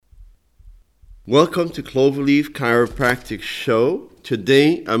Welcome to Cloverleaf Chiropractic Show.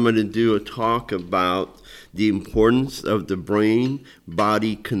 Today I'm going to do a talk about the importance of the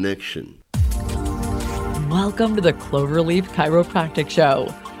brain-body connection. Welcome to the Cloverleaf Chiropractic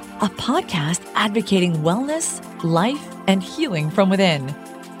Show, a podcast advocating wellness, life, and healing from within.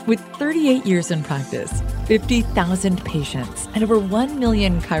 With 38 years in practice, 50,000 patients, and over 1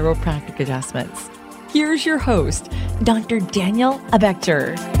 million chiropractic adjustments, here's your host, Dr. Daniel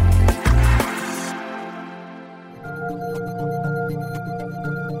Abeckjerr.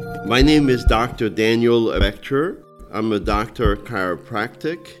 My name is Dr. Daniel Abeckjerr. I'm a doctor of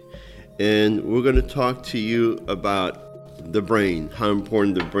chiropractic, and we're going to talk to you about the brain, how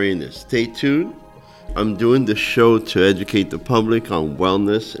important the brain is. Stay tuned. I'm doing this show to educate the public on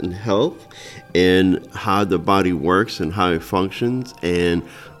wellness and health and how the body works and how it functions and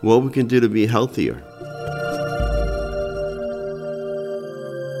what we can do to be healthier.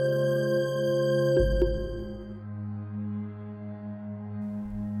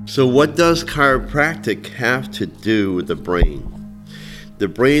 So what does chiropractic have to do with the brain? The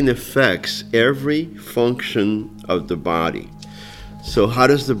brain affects every function of the body. So how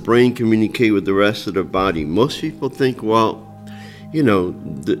does the brain communicate with the rest of the body? Most people think, the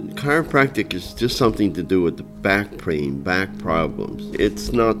chiropractic is just something to do with the back pain, back problems.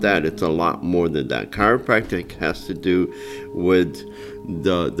 It's not that. It's a lot more than that. Chiropractic has to do with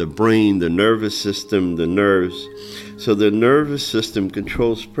the brain, the nervous system, the nerves. So the nervous system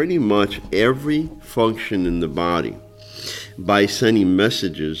controls pretty much every function in the body by sending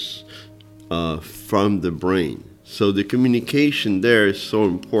messages from the brain. So the communication there is so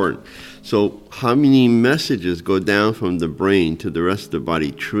important. So how many messages go down from the brain to the rest of the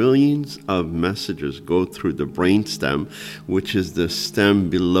body? Trillions of messages go through the brainstem, which is the stem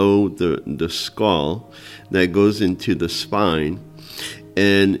below the skull that goes into the spine.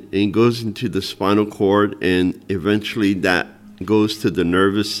 And it goes into the spinal cord, and eventually that goes to the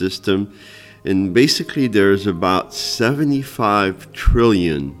nervous system. And basically there's about 75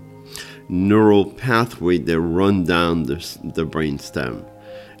 trillion neural pathways that run down the brain stem.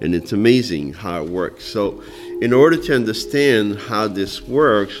 And it's amazing how it works. So in order to understand how this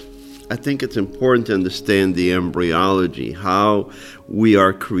works, I think it's important to understand the embryology, how we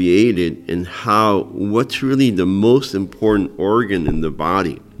are created and what's really the most important organ in the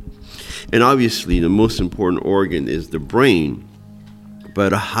body. And obviously the most important organ is the brain.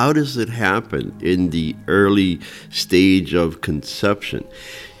 But how does it happen in the early stage of conception?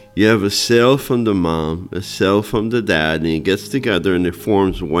 You have a cell from the mom, a cell from the dad, and it gets together and it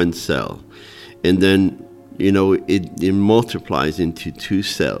forms one cell. And then, it multiplies into 2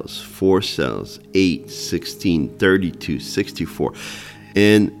 cells, 4 cells, 8, 16, 32, 64.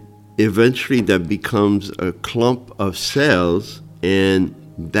 And eventually that becomes a clump of cells, and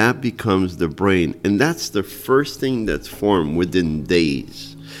that becomes the brain. And that's the first thing that's formed within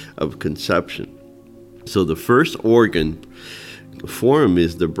days of conception. So the first organ form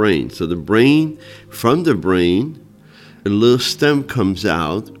is the brain. So from the brain, a little stem comes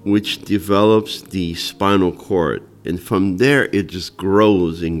out, which develops the spinal cord. And from there, it just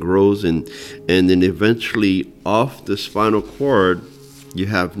grows and grows. And then eventually, off the spinal cord, you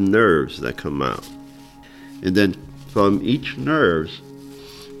have nerves that come out. And then from each nerves,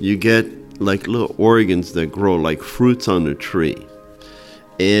 you get like little organs that grow like fruits on a tree.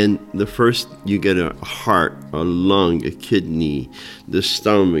 And the first, you get a heart, a lung, a kidney, the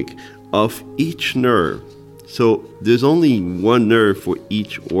stomach, of each nerve. So there's only one nerve for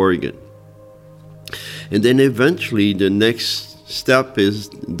each organ. And then eventually the next step is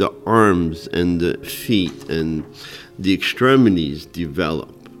the arms and the feet, and the extremities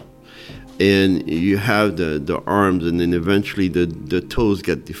develop. And you have the arms, and then eventually the toes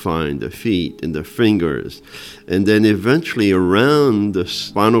get defined, the feet and the fingers. And then eventually around the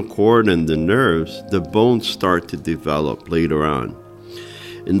spinal cord and the nerves, the bones start to develop later on.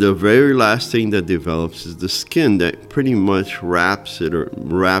 And the very last thing that develops is the skin that pretty much wraps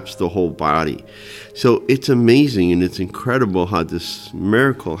the whole body. So it's amazing and it's incredible how this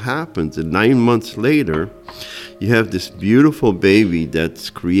miracle happens. And 9 months later, you have this beautiful baby that's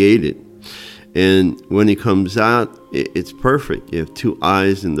created. And when it comes out, it's perfect. You have 2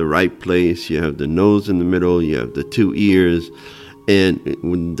 eyes in the right place. You have the nose in the middle. You have the 2 ears. And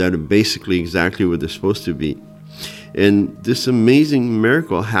that are basically exactly what they're supposed to be. And this amazing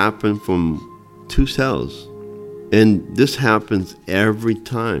miracle happened from 2 cells. And this happens every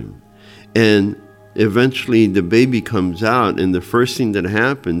time. And eventually the baby comes out, and the first thing that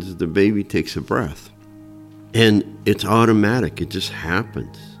happens is the baby takes a breath. And it's automatic. It just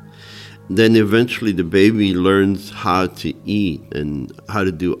happens. Then eventually the baby learns how to eat and how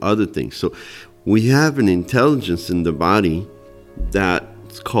to do other things. So We have an intelligence in the body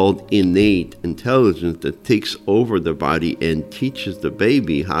that's called innate intelligence that takes over the body and teaches the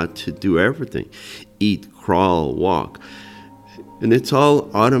baby how to do everything. Eat, crawl, walk. And it's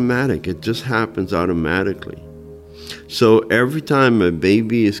all automatic. It just happens automatically. So every time a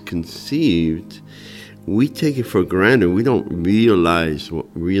baby is conceived, we take it for granted. We don't realize what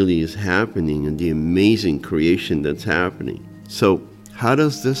really is happening and the amazing creation that's happening. So how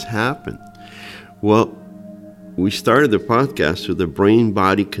does this happen? Well, we started the podcast with a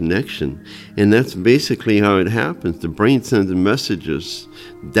brain-body connection, and that's basically how it happens. The brain sends messages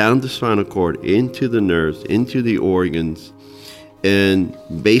down the spinal cord, into the nerves, into the organs, and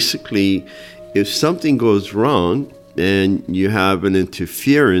basically, if something goes wrong and you have an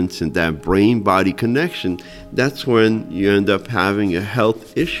interference in that brain-body connection, that's when you end up having a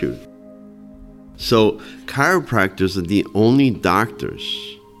health issue. So chiropractors are the only doctors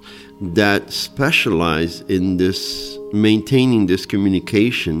that specialize in this, maintaining this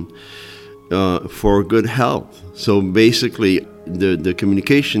communication for good health. So basically, the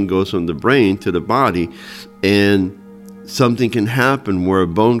communication goes from the brain to the body, and something can happen where a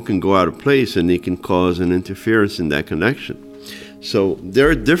bone can go out of place and it can cause an interference in that connection. So there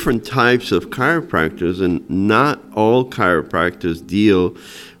are different types of chiropractors, and not all chiropractors deal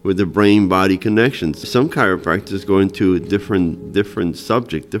with the brain-body connections. Some chiropractors go into different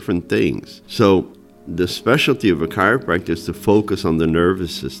subject, different things. So the specialty of a chiropractor is to focus on the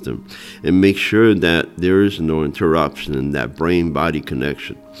nervous system and make sure that there is no interruption in that brain-body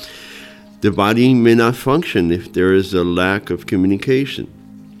connection. The body may not function if there is a lack of communication.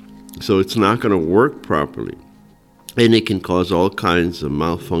 So it's not going to work properly. And it can cause all kinds of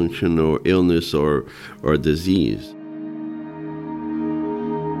malfunction or illness or disease.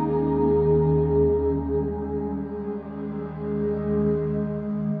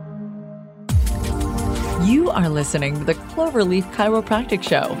 You are listening to the Cloverleaf Chiropractic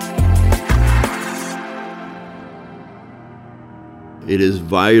Show. It is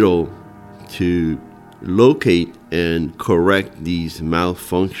vital to locate and correct these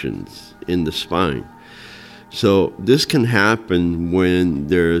malfunctions in the spine. So this can happen when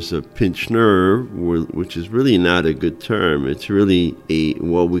there's a pinched nerve, which is really not a good term. It's really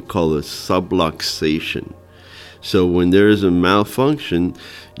what we call a subluxation. So when there is a malfunction,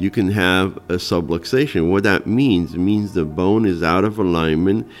 you can have a subluxation. What that means, it means the bone is out of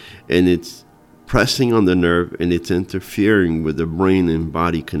alignment and it's pressing on the nerve and it's interfering with the brain and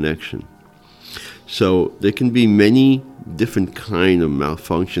body connection. So there can be many different kind of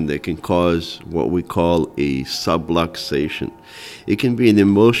malfunction that can cause what we call a subluxation. It can be an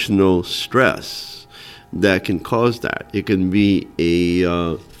emotional stress that can cause that. It can be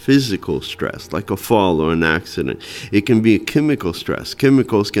a physical stress, like a fall or an accident. It can be a chemical stress.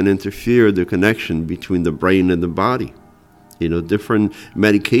 Chemicals can interfere the connection between the brain and the body. Different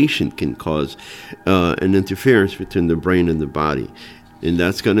medication can cause an interference between the brain and the body. And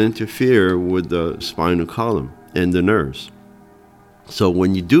that's going to interfere with the spinal column and the nerves. So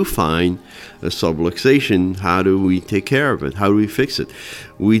when you do find a subluxation, how do we take care of it? How do we fix it?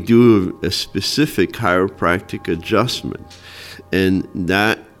 We do a specific chiropractic adjustment, and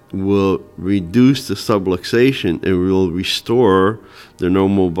that will reduce the subluxation and will restore the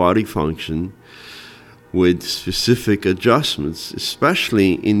normal body function with specific adjustments,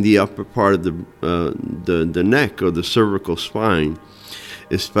 especially in the upper part of the neck or the cervical spine,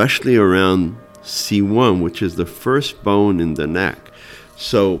 especially around C1, which is the first bone in the neck.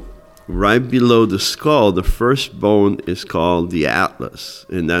 So right below the skull, the first bone is called the atlas,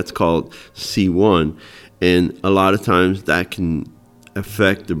 and that's called C1. And a lot of times that can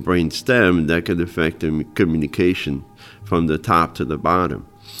affect the brainstem, that can affect the communication from the top to the bottom.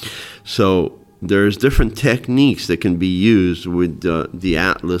 So there's different techniques that can be used with the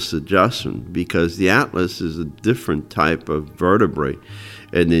atlas adjustment, because the atlas is a different type of vertebrae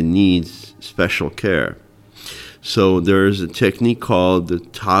and it needs special care. So there's a technique called the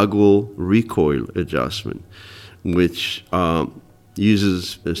toggle recoil adjustment, which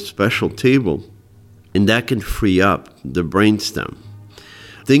uses a special table, and that can free up the brainstem.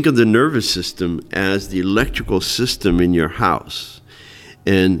 Think of the nervous system as the electrical system in your house.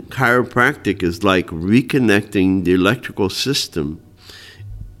 And chiropractic is like reconnecting the electrical system,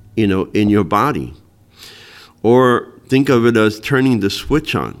 in your body. Or think of it as turning the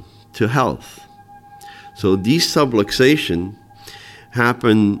switch on to health. So these subluxation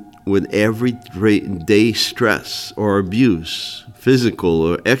happen with everyday stress or abuse, physical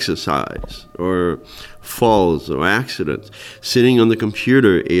or exercise, or falls or accidents. Sitting on the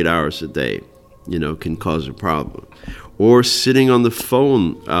computer 8 hours a day, can cause a problem. or sitting on the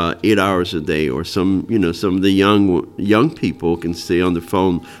phone 8 hours a day, or some of the young people can stay on the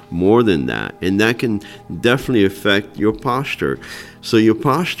phone more than that, and that can definitely affect your posture. So your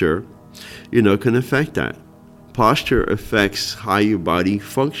posture, can affect that. Posture affects how your body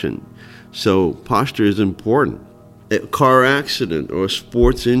function. So posture is important. A car accident or a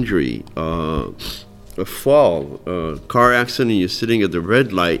sports injury, a fall, car accident, you're sitting at the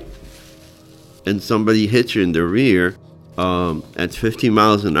red light and somebody hits you in the rear at 50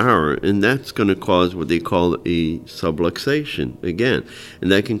 miles an hour, and that's going to cause what they call a subluxation again.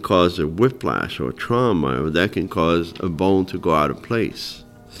 And that can cause a whiplash or trauma, or that can cause a bone to go out of place.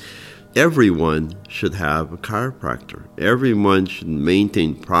 Everyone should have a chiropractor. Everyone should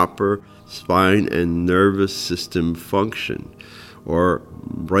maintain proper spine and nervous system function, or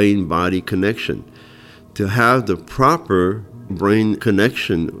brain-body connection. To have the proper brain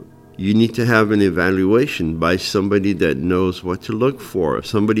connection, you need to have an evaluation by somebody that knows what to look for,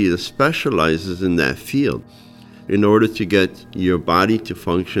 somebody that specializes in that field. In order to get your body to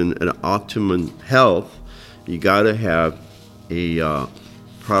function at optimum health, you got to have a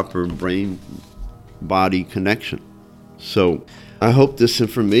proper brain-body connection. So I hope this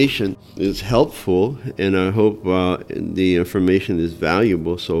information is helpful, and I hope the information is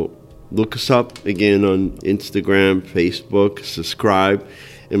valuable. So look us up again on Instagram, Facebook, subscribe,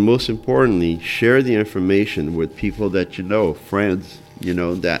 and most importantly, share the information with people that you know, friends,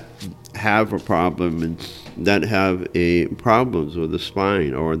 that have a problem and that have problems with the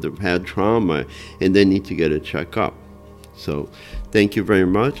spine, or they've had trauma and they need to get a checkup. So thank you very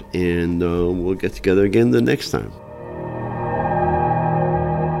much, and we'll get together again the next time.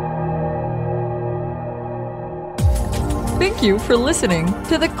 Thank you for listening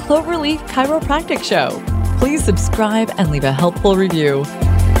to the Cloverleaf Chiropractic Show. Please subscribe and leave a helpful review.